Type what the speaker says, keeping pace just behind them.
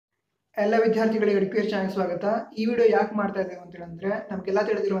ಎಲ್ಲ ವಿದ್ಯಾರ್ಥಿಗಳಿಗೆ request channel ಸ್ವಾಗತ. ಈ ವಿಡಿಯೋ ಯಾಕೆ ಮಾಡ್ತಾ ಇದ್ದೇವೆ ಅಂತ ಹೇಳಿದ್ರೆ, ನಮಗೆಲ್ಲ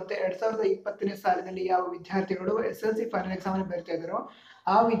ತಿಳಿದಿರುವಂತೆ 2020ನೇ ಸಾಲಿನಲ್ಲಿ ಯಾವ ವಿದ್ಯಾರ್ಥಿಗಳು SSLC ಫೈನಲ್ ಎಕ್ಸಾಮ್ ಅನ್ನು ಬರೀತಾ ಇದ್ದಾರೋ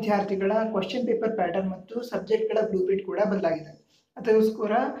ಆ ವಿದ್ಯಾರ್ಥಿಗಳ ಕ್ವಶ್ಚನ್ ಪೇಪರ್ ಪ್ಯಾಟರ್ನ್ ಮತ್ತು ಸಬ್ಜೆಕ್ಟ್ಗಳ ಬ್ಲೂ ಪ್ರಿಂಟ್ ಕೂಡ ಬದಲಾಗಿದೆ.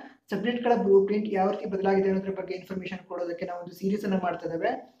 ಅದಕ್ಕೋಸ್ಕರ ಸಬ್ಜೆಕ್ಟ್ಗಳ ಬ್ಲೂ ಪ್ರಿಂಟ್ ಯಾವ ರೀತಿ ಬದಲಾಗಿದೆ ಅನ್ನೋದ್ರ ಬಗ್ಗೆ ಇನ್ಫಾರ್ಮೇಶನ್ ಕೊಡೋದಕ್ಕೆ ನಾವು ಒಂದು ಸೀರೀಸ್ ಅನ್ನು ಮಾಡ್ತಾ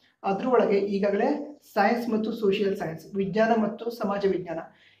ಇದ್ದೇವೆ. ಅದರೊಳಗೆ ಈಗಾಗಲೇ ಸೈನ್ಸ್ ಮತ್ತು ಸೋಷಿಯಲ್ ಸೈನ್ಸ್, ವಿಜ್ಞಾನ ಮತ್ತು ಸಮಾಜ ವಿಜ್ಞಾನ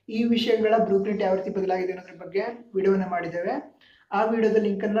ಈ ವಿಷಯಗಳ ಬ್ಲೂ ಪ್ರಿಂಟ್ ಯಾವ ರೀತಿ ಬದಲಾಗಿದೆ ಅನ್ನೋದ್ರ ಬಗ್ಗೆ ವಿಡಿಯೋನ ಮಾಡಿದ್ದೇವೆ. ಆ ವಿಡಿಯೋದ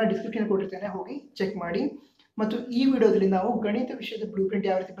ಲಿಂಕ್ ಅನ್ನು ಡಿಸ್ಕ್ರಿಪ್ಷನ್ ಕೊಟ್ಟಿರ್ತೇನೆ, ಹೋಗಿ ಚೆಕ್ ಮಾಡಿ. ಮತ್ತು ಈ ವಿಡಿಯೋದಲ್ಲಿ ನಾವು ಗಣಿತ ವಿಷಯದ ಬ್ಲೂ ಪ್ರಿಂಟ್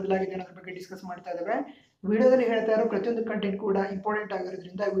ಯಾವ ರೀತಿ ಬದಲಾಗಿದೆ ಅನ್ನೋದ್ರ ಬಗ್ಗೆ ಡಿಸ್ಕಸ್ ಮಾಡ್ತಾ ಇದ್ದೇವೆ. ವಿಡಿಯೋದಲ್ಲಿ ಹೇಳ್ತಾ ಇರೋ ಪ್ರತಿಯೊಂದು ಕಂಟೆಂಟ್ ಕೂಡ ಇಂಪಾರ್ಟೆಂಟ್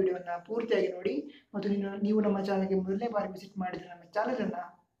ಆಗಿರೋದ್ರಿಂದ ವಿಡಿಯೋನ ಪೂರ್ತಿಯಾಗಿ ನೋಡಿ. ಮತ್ತು ನೀವು ನಮ್ಮ ಚಾನಲ್ಗೆ ಮೊದಲನೇ ಬಾರಿ ವಿಸಿಟ್ ಮಾಡಿದ್ರೆ ನಮ್ಮ ಚಾನಲನ್ನು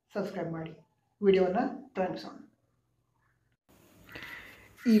ಸಬ್ಸ್ಕ್ರೈಬ್ ಮಾಡಿ. ವಿಡಿಯೋವನ್ನು ಪ್ರಾರಂಭಿಸೋಣ.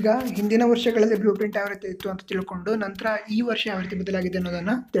 ಈಗ ಹಿಂದಿನ ವರ್ಷಗಳಲ್ಲಿ ಬ್ಲೂ ಪ್ರಿಂಟ್ ಯಾವ ರೀತಿ ಇತ್ತು ಅಂತ ತಿಳ್ಕೊಂಡು ನಂತರ ಈ ವರ್ಷ ಯಾವ ರೀತಿ ಬದಲಾಗಿದೆ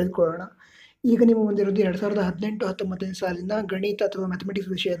ಅನ್ನೋದನ್ನು ತಿಳ್ಕೊಳ್ಳೋಣ. ಈಗ ನೀವು ಮುಂದಿರೋದು 2018-19 ಸಾಲಿನ ಗಣಿತ ಅಥವಾ ಮ್ಯಾಥಮೆಟಿಕ್ಸ್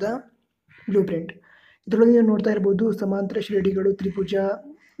ವಿಷಯದ ಬ್ಲೂ ಪ್ರಿಂಟ್. ಇದರೊಳಗೆ ನೀವು ನೋಡ್ತಾ ಇರ್ಬೋದು ಸಮಾಂತರ ಶ್ರೇಣಿಗಳು, ತ್ರಿಭುಜ,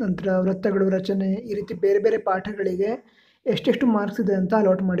 ನಂತರ ವೃತ್ತಗಳು, ರಚನೆ, ಈ ರೀತಿ ಬೇರೆ ಬೇರೆ ಪಾಠಗಳಿಗೆ ಎಷ್ಟೆಷ್ಟು ಮಾರ್ಕ್ಸ್ ಇದೆ ಅಂತ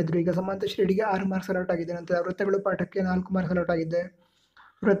ಅಲಾಟ್ ಮಾಡಿದರು. ಈಗ ಸಮಾಂತರ ಶ್ರೇಣಿಗೆ 6 ಮಾರ್ಕ್ಸ್ ಅಲಾಟ್ ಆಗಿದೆ. ನಂತರ ವೃತ್ತಗಳು ಪಾಠಕ್ಕೆ 4 ಮಾರ್ಕ್ಸ್ ಅಲಾಟ್ ಆಗಿದೆ.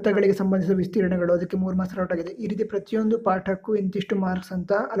 ವೃತ್ತಗಳಿಗೆ ಸಂಬಂಧಿಸಿದ ವಿಸ್ತೀರ್ಣಗಳು ಅದಕ್ಕೆ 3 ಮಾರ್ಕ್ಸ್ ಅಲಾಟ್ ಆಗಿದೆ. ಈ ರೀತಿ ಪ್ರತಿಯೊಂದು ಪಾಠಕ್ಕೂ ಇಂತಿಷ್ಟು ಮಾರ್ಕ್ಸ್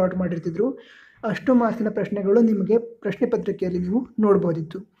ಅಂತ ಅಲಾಟ್ ಮಾಡಿರ್ತಿದ್ರು. ಅಷ್ಟು ಮಾರ್ಕ್ಸಿನ ಪ್ರಶ್ನೆಗಳು ನಿಮಗೆ ಪ್ರಶ್ನೆ ಪತ್ರಿಕೆಯಲ್ಲಿ ನೀವು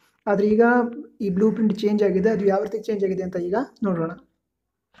ನೋಡ್ಬೋದಿತ್ತು. ಆದರೆ ಈಗ ಈ ಬ್ಲೂ ಪ್ರಿಂಟ್ ಚೇಂಜ್ ಆಗಿದೆ. ಅದು ಯಾವ ರೀತಿ ಚೇಂಜ್ ಆಗಿದೆ ಅಂತ ಈಗ ನೋಡೋಣ.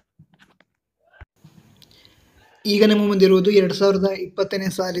 ಈಗ ನಮ್ಮ ಮುಂದಿರುವುದು 2020ನೇ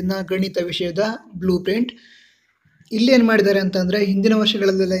ಸಾಲಿನ ಗಣಿತ ವಿಷಯದ ಬ್ಲೂ ಪ್ರಿಂಟ್. ಇಲ್ಲಿ ಏನು ಮಾಡಿದ್ದಾರೆ ಅಂತಂದರೆ, ಹಿಂದಿನ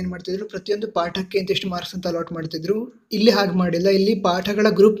ವರ್ಷಗಳಲ್ಲೆಲ್ಲ ಏನು ಮಾಡ್ತಿದ್ರು, ಪ್ರತಿಯೊಂದು ಪಾಠಕ್ಕೆ ಇಂತಿಷ್ಟು ಮಾರ್ಕ್ಸ್ ಅಂತ ಅಲಾಟ್ ಮಾಡ್ತಿದ್ರು. ಇಲ್ಲಿ ಹಾಗೆ ಮಾಡಿಲ್ಲ. ಇಲ್ಲಿ ಪಾಠಗಳ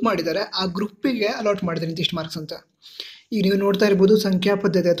ಗ್ರೂಪ್ ಮಾಡಿದ್ದಾರೆ. ಆ ಗ್ರೂಪಿಗೆ ಅಲಾಟ್ ಮಾಡಿದ್ದಾರೆ ಇಂತಿಷ್ಟು ಮಾರ್ಕ್ಸ್ ಅಂತ. ಈಗ ನೀವು ನೋಡ್ತಾ ಇರ್ಬೋದು ಸಂಖ್ಯಾ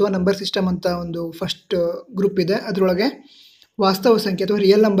ಪದ್ಧತಿ ಅಥವಾ ನಂಬರ್ ಸಿಸ್ಟಮ್ ಅಂತ ಒಂದು ಫಸ್ಟ್ ಗ್ರೂಪ್ ಇದೆ. ಅದರೊಳಗೆ ವಾಸ್ತವ ಸಂಖ್ಯೆ ಅಥವಾ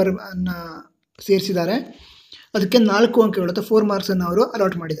ರಿಯಲ್ ನಂಬರನ್ನು ಸೇರಿಸಿದ್ದಾರೆ. ಅದಕ್ಕೆ 4 ಅಂಕಗಳು ಅಥವಾ 4 ಮಾರ್ಕ್ಸನ್ನು ಅವರು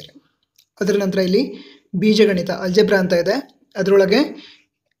ಅಲಾಟ್ ಮಾಡಿದ್ದಾರೆ. ಅದರ ನಂತರ ಇಲ್ಲಿ ಬೀಜಗಣಿತ ಅಲ್ಜೆಬ್ರಾ ಅಂತ ಇದೆ. ಅದರೊಳಗೆ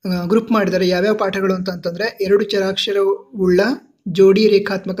ಗ್ರೂಪ್ ಮಾಡಿದ್ದಾರೆ. ಯಾವ್ಯಾವ ಪಾಠಗಳು ಅಂತಂದರೆ 2 ಚರಾಕ್ಷರವುಳ್ಳ ಜೋಡಿ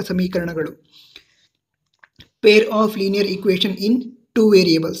ರೇಖಾತ್ಮಕ ಸಮೀಕರಣಗಳು, pair of linear equation in 2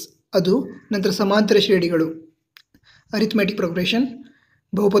 variables, ಅದು ನಂತರ ಸಮಾಂತರ ಶ್ರೇಣಿಗಳು, ಅರಿಥ್ಮೆಟಿಕ್ ಪ್ರೋಗ್ರೆಷನ್,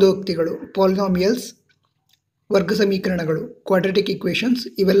 ಬಹುಪದೋಕ್ತಿಗಳು, ಪಾಲಿನಾಮಿಯಲ್ಸ್, ವರ್ಗ ಸಮೀಕರಣಗಳು, ಕ್ವಾಡ್ರಾಟಿಕ್ ಈಕ್ವೇಷನ್ಸ್,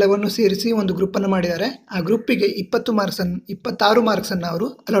 ಇವೆಲ್ಲವನ್ನು ಸೇರಿಸಿ ಒಂದು ಗ್ರೂಪನ್ನು ಮಾಡಿದ್ದಾರೆ. ಆ ಗ್ರೂಪಿಗೆ 26 ಮಾರ್ಕ್ಸನ್ನು ಅವರು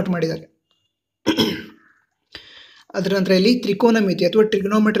ಅಲಾಟ್ ಮಾಡಿದ್ದಾರೆ. ಅದರ ನಂತರ ಇಲ್ಲಿ ತ್ರಿಕೋನಮಿತಿ ಅಥವಾ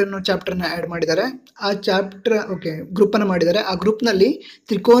ಟ್ರಿಗ್ನೋಮೆಟ್ರಿ ಅನ್ನೋ ಚಾಪ್ಟರ್ನ ಆ್ಯಡ್ ಮಾಡಿದ್ದಾರೆ. ಆ ಚಾಪ್ಟರ್ ಗ್ರೂಪನ್ನು ಮಾಡಿದ್ದಾರೆ. ಆ ಗ್ರೂಪ್ನಲ್ಲಿ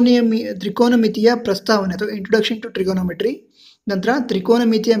ತ್ರಿಕೋನಮಿತಿಯ ಪ್ರಸ್ತಾವನೆ ಅಥವಾ ಇಂಟ್ರೊಡಕ್ಷನ್ ಟು ಟ್ರಿಗೋನೋಮೆಟ್ರಿ, ನಂತರ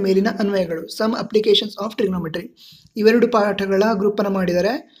ತ್ರಿಕೋನಮಿತಿಯ ಮೇಲಿನ ಅನ್ವಯಗಳು, ಸಮ್ ಅಪ್ಲಿಕೇಶನ್ಸ್ ಆಫ್ ಟ್ರಿಗ್ನೋಮೆಟ್ರಿ, ಇವೆರಡು ಪಾಠಗಳ ಗ್ರೂಪನ್ನು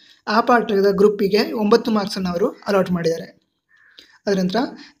ಮಾಡಿದ್ದಾರೆ. ಆ ಪಾಠದ ಗ್ರೂಪಿಗೆ 9 ಮಾರ್ಕ್ಸನ್ನು ಅವರು ಅಲಾಟ್ ಮಾಡಿದ್ದಾರೆ. ಅದರ ನಂತರ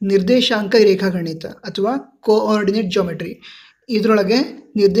ನಿರ್ದೇಶಾಂಕ ರೇಖಾಗಣಿತ ಅಥವಾ ಕೋಆರ್ಡಿನೇಟ್ ಜಿಯೋಮೆಟ್ರಿ, ಇದರೊಳಗೆ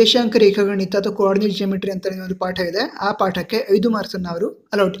ನಿರ್ದೇಶಾಂಕ ರೇಖಾಗಣಿತ ಅಥವಾ ಕೋಆರ್ಡಿನೇಟ್ ಜಿಯೋಮೆಟ್ರಿ ಅಂತ ಒಂದು ಪಾಠ ಇದೆ. ಆ ಪಾಠಕ್ಕೆ 5 ಮಾರ್ಕ್ಸನ್ನು ಅವರು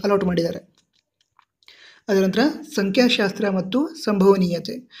ಅಲಾಟ್ ಮಾಡಿದ್ದಾರೆ. ಅದರ ನಂತರ ಸಂಖ್ಯಾಶಾಸ್ತ್ರ ಮತ್ತು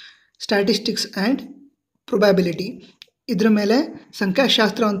ಸಂಭವನೀಯತೆ, ಸ್ಟ್ಯಾಟಿಸ್ಟಿಕ್ಸ್ ಆ್ಯಂಡ್ ಪ್ರೊಬ್ಯಾಬಿಲಿಟಿ, ಇದರ ಮೇಲೆ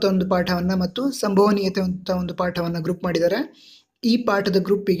ಸಂಖ್ಯಾಶಾಸ್ತ್ರ ಅಂತ ಒಂದು ಪಾಠವನ್ನು ಮತ್ತು ಸಂಭವನೀಯತೆ ಅಂತ ಒಂದು ಪಾಠವನ್ನು ಗ್ರೂಪ್ ಮಾಡಿದ್ದಾರೆ. ಈ ಪಾಠದ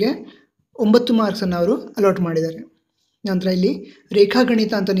ಗ್ರೂಪಿಗೆ 9 ಮಾರ್ಕ್ಸನ್ನು ಅವರು ಅಲಾಟ್ ಮಾಡಿದ್ದಾರೆ. ನಂತರ ಇಲ್ಲಿ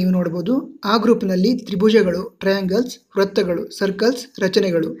ರೇಖಾಗಣಿತ ಅಂತ ನೀವು ನೋಡ್ಬೋದು. ಆ ಗ್ರೂಪ್ನಲ್ಲಿ ತ್ರಿಭುಜಗಳು, ಟ್ರಯಾಂಗಲ್ಸ್, ವೃತ್ತಗಳು, ಸರ್ಕಲ್ಸ್,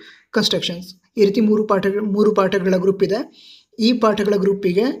 ರಚನೆಗಳು, ಕನ್ಸ್ಟ್ರಕ್ಷನ್ಸ್, ಈ ರೀತಿ 3 ಪಾಠಗಳ ಗ್ರೂಪ್ ಇದೆ. ಈ ಪಾಠಗಳ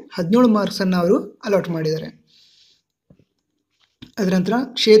ಗ್ರೂಪಿಗೆ 17 ಮಾರ್ಕ್ಸನ್ನು ಅವರು ಅಲಾಟ್ ಮಾಡಿದ್ದಾರೆ. ಅದರ ನಂತರ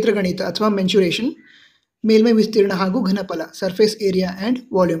ಕ್ಷೇತ್ರಗಣಿತ ಅಥವಾ ಮೆನ್ಚುರೇಷನ್, ಮೇಲ್ಮೈ ವಿಸ್ತೀರ್ಣ ಹಾಗೂ ಘನಫಲ, ಸರ್ಫೇಸ್ ಏರಿಯಾ ಆ್ಯಂಡ್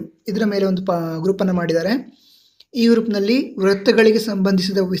ವಾಲ್ಯೂಮ್, ಇದರ ಮೇಲೆ ಒಂದು ಗ್ರೂಪನ್ನು ಮಾಡಿದ್ದಾರೆ. ಈ ಗ್ರೂಪ್ನಲ್ಲಿ ವೃತ್ತಗಳಿಗೆ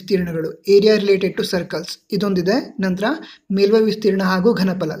ಸಂಬಂಧಿಸಿದ ವಿಸ್ತೀರ್ಣಗಳು, ಏರಿಯಾ ರಿಲೇಟೆಡ್ ಟು ಸರ್ಕಲ್ಸ್, ಇದೊಂದಿದೆ. ನಂತರ ಮೇಲ್ಮೈ ವಿಸ್ತೀರ್ಣ ಹಾಗೂ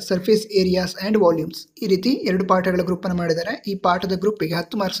ಘನಫಲ, ಸರ್ಫೇಸ್ ಏರಿಯಾಸ್ ಆ್ಯಂಡ್ ವಾಲ್ಯೂಮ್ಸ್, ಈ ರೀತಿ 2 ಪಾಠಗಳ ಗ್ರೂಪನ್ನು ಮಾಡಿದ್ದಾರೆ. ಈ ಪಾಠದ ಗ್ರೂಪಿಗೆ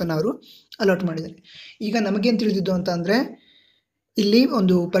 10 ಮಾರ್ಕ್ಸನ್ನು ಅವರು ಅಲಾಟ್ ಮಾಡಿದ್ದಾರೆ. ಈಗ ನಮಗೇನು ತಿಳಿದಿದ್ದು ಅಂತ ಅಂದರೆ, ಇಲ್ಲಿ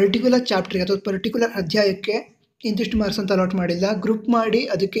ಒಂದು ಪರ್ಟಿಕ್ಯುಲರ್ ಚಾಪ್ಟರ್ಗೆ ಅಥವಾ ಪರ್ಟಿಕ್ಯುಲರ್ ಅಧ್ಯಾಯಕ್ಕೆ ಇಂತಿಷ್ಟು ಮಾರ್ಕ್ಸ್ ಅಂತ ಅಲಾಟ್ ಮಾಡಿಲ್ಲ. ಗ್ರೂಪ್ ಮಾಡಿ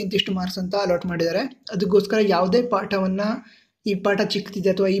ಅದಕ್ಕೆ ಇಂತಿಷ್ಟು ಮಾರ್ಕ್ಸ್ ಅಂತ ಅಲಾಟ್ ಮಾಡಿದ್ದಾರೆ. ಅದಕ್ಕೋಸ್ಕರ ಯಾವುದೇ ಪಾಠವನ್ನು ಈ ಪಾಠ ಚಿಕ್ಕದಿದೆ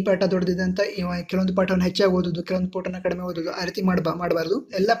ಅಥವಾ ಈ ಪಾಠ ದೊಡ್ಡದಿದೆ ಅಂತ ಕೆಲವೊಂದು ಪಾಠವನ್ನು ಹೆಚ್ಚಾಗಿ ಓದೋದು, ಕೆಲವೊಂದು ಪಾಠನ ಕಡಿಮೆ ಓದೋದು, ಆ ರೀತಿ ಮಾಡಬಾರ್ದು.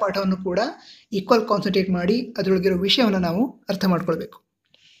 ಎಲ್ಲ ಪಾಠವನ್ನು ಕೂಡ ಈಕ್ವಲ್ ಕಾನ್ಸಂಟ್ರೇಟ್ ಮಾಡಿ ಅದರೊಳಗಿರೋ ವಿಷಯವನ್ನು ನಾವು ಅರ್ಥ ಮಾಡ್ಕೊಳ್ಬೇಕು.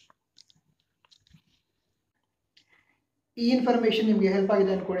 ಈ ಇನ್ಫಾರ್ಮೇಷನ್ ನಿಮಗೆ ಹೆಲ್ಪ್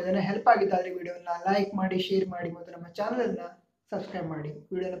ಆಗಿದೆ ಅಂದ್ಕೊಂಡಿದ್ದೇನೆ. ಹೆಲ್ಪ್ ಆಗಿದ್ದಾದರೆ ವಿಡಿಯೋನ ಲೈಕ್ ಮಾಡಿ, ಶೇರ್ ಮಾಡಿ ಮತ್ತು ನಮ್ಮ ಚಾನಲನ್ನು ಸಬ್ಸ್ಕ್ರೈಬ್ ಮಾಡಿ.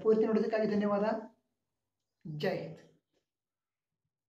 ವಿಡಿಯೋನ ಪೂರ್ತಿ ನೋಡೋದಕ್ಕಾಗಿ ಧನ್ಯವಾದ. ಜೈ ಹಿಂದ್.